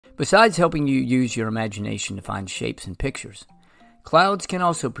Besides helping you use your imagination to find shapes and pictures, clouds can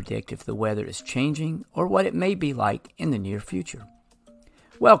also predict if the weather is changing or what it may be like in the near future.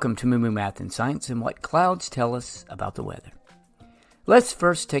 Welcome to MooMooMath and Science and what clouds tell us about the weather. Let's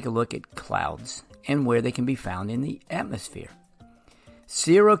first take a look at clouds and where they can be found in the atmosphere.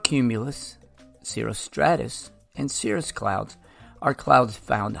 Cirrocumulus, cirrostratus, and cirrus clouds are clouds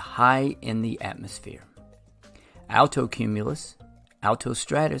found high in the atmosphere. Altocumulus,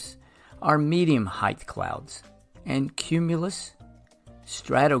 altostratus are medium-height clouds, and cumulus,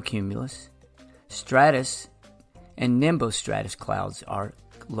 stratocumulus, stratus, and nimbostratus clouds are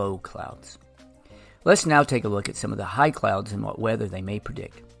low clouds. Let's now take a look at some of the high clouds and what weather they may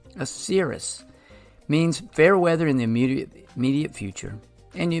predict. A cirrus means fair weather in the immediate future,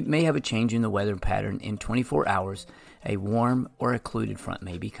 and you may have a change in the weather pattern in 24 hours. A warm or occluded front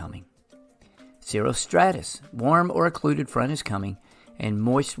may be coming. Cirrostratus, warm or occluded front is coming, and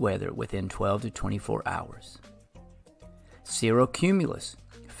moist weather within 12 to 24 hours. Cirrocumulus,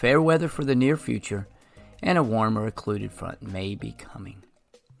 fair weather for the near future, and a warm or occluded front may be coming.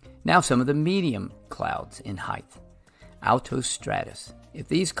 Now some of the medium clouds in height. Altostratus, if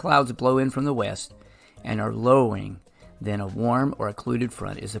these clouds blow in from the west and are lowering, then a warm or occluded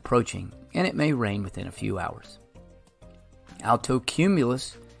front is approaching, and it may rain within a few hours.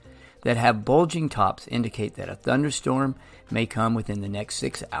 Altocumulus that have bulging tops indicate that a thunderstorm may come within the next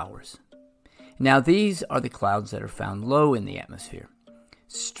 6 hours. Now these are the clouds that are found low in the atmosphere.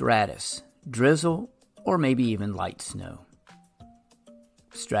 Stratus, drizzle, or maybe even light snow.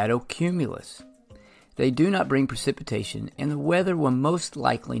 Stratocumulus, they do not bring precipitation, and the weather will most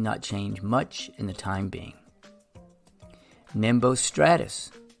likely not change much in the time being.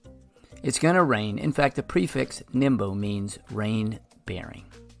 Nimbostratus, it's going to rain. In fact, the prefix nimbo means rain-bearing.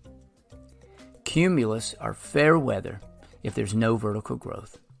 Cumulus are fair weather if there's no vertical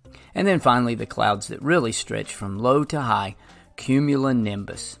growth. And then finally, the clouds that really stretch from low to high,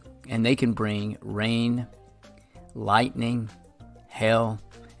 cumulonimbus, and they can bring rain, lightning, hail,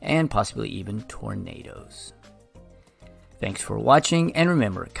 and possibly even tornadoes. Thanks for watching, and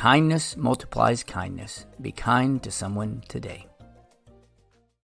remember, kindness multiplies kindness. Be kind to someone today.